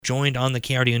Joined on the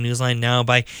KRDO Newsline now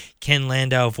by Ken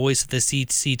Landau, voice of the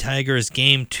CC Tigers.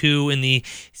 Game 2 in the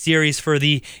series for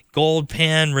the Gold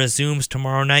Pan resumes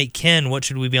tomorrow night. Ken, what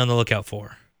should we be on the lookout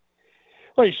for?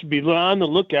 Well, you should be on the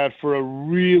lookout for a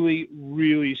really,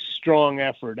 really strong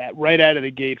effort right out of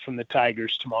the gate from the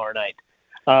Tigers tomorrow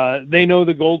night. They know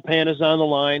the Gold Pan is on the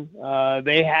line.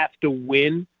 They have to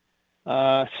win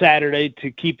Saturday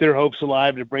to keep their hopes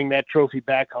alive to bring that trophy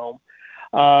back home.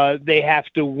 They have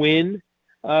to win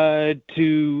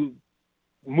to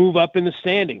move up in the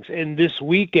standings. And this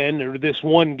weekend, or this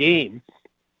one game,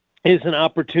 is an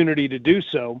opportunity to do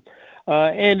so.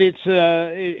 And it's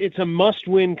a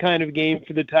must-win kind of game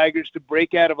for the Tigers to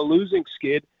break out of a losing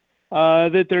skid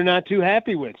that they're not too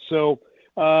happy with. So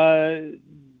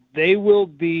they will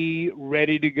be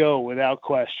ready to go without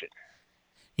question.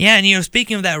 Yeah, and,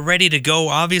 speaking of that ready to go,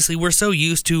 obviously we're so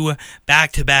used to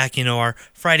back-to-back, our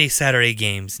Friday, Saturday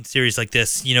games in series like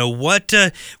this. What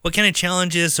kind of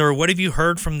challenges or what have you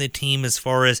heard from the team as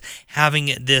far as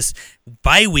having this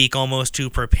bye week almost to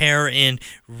prepare and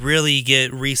really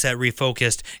get reset,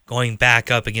 refocused, going back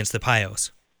up against the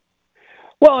Pios?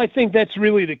 Well, I think that's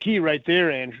really the key right there,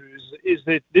 Andrew, is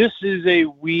that this is a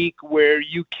week where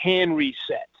you can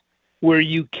reset, where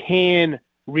you can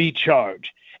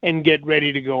recharge and get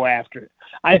ready to go after it.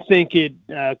 I think it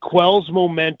quells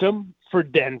momentum for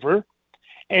Denver,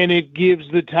 and it gives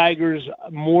the Tigers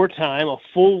more time, a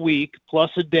full week plus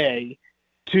a day,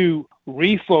 to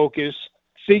refocus,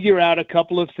 figure out a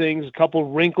couple of things, a couple of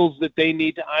wrinkles that they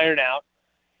need to iron out,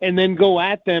 and then go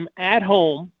at them at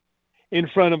home in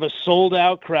front of a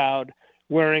sold-out crowd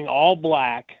wearing all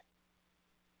black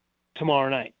tomorrow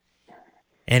night.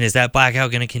 And is that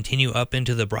blackout going to continue up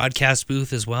into the broadcast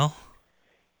booth as well?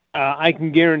 I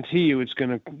can guarantee you it's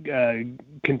going to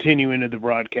continue into the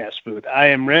broadcast booth. I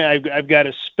am ready. I've got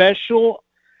a special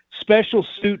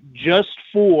suit just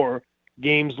for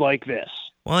games like this.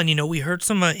 Well, and we heard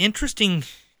some interesting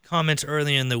comments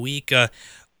earlier in the week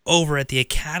over at the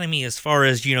Academy as far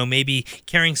as, maybe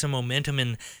carrying some momentum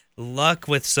and luck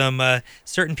with some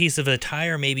certain piece of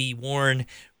attire maybe worn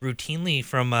routinely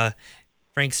from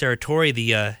Frank Serratori,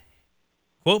 the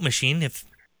quote machine. If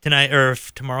tonight or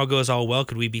if tomorrow goes all well,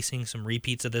 could we be seeing some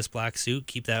repeats of this black suit?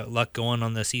 Keep that luck going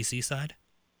on the CC side?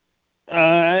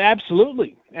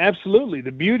 Absolutely.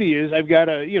 The beauty is I've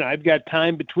got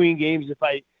time between games.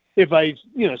 If I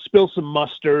spill some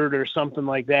mustard or something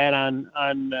like that on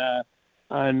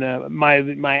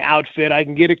my outfit, I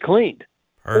can get it cleaned.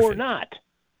 Perfect. Or not.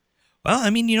 Well,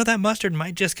 that mustard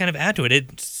might just kind of add to it.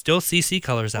 It's still CC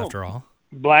colors after all.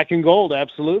 Black and gold,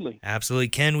 absolutely. Absolutely,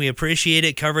 Ken. We appreciate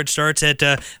it. Coverage starts at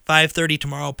 5:30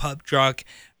 tomorrow. Puck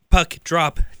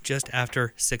drop just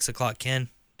after 6 o'clock. Ken,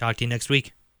 talk to you next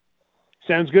week.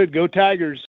 Sounds good. Go Tigers.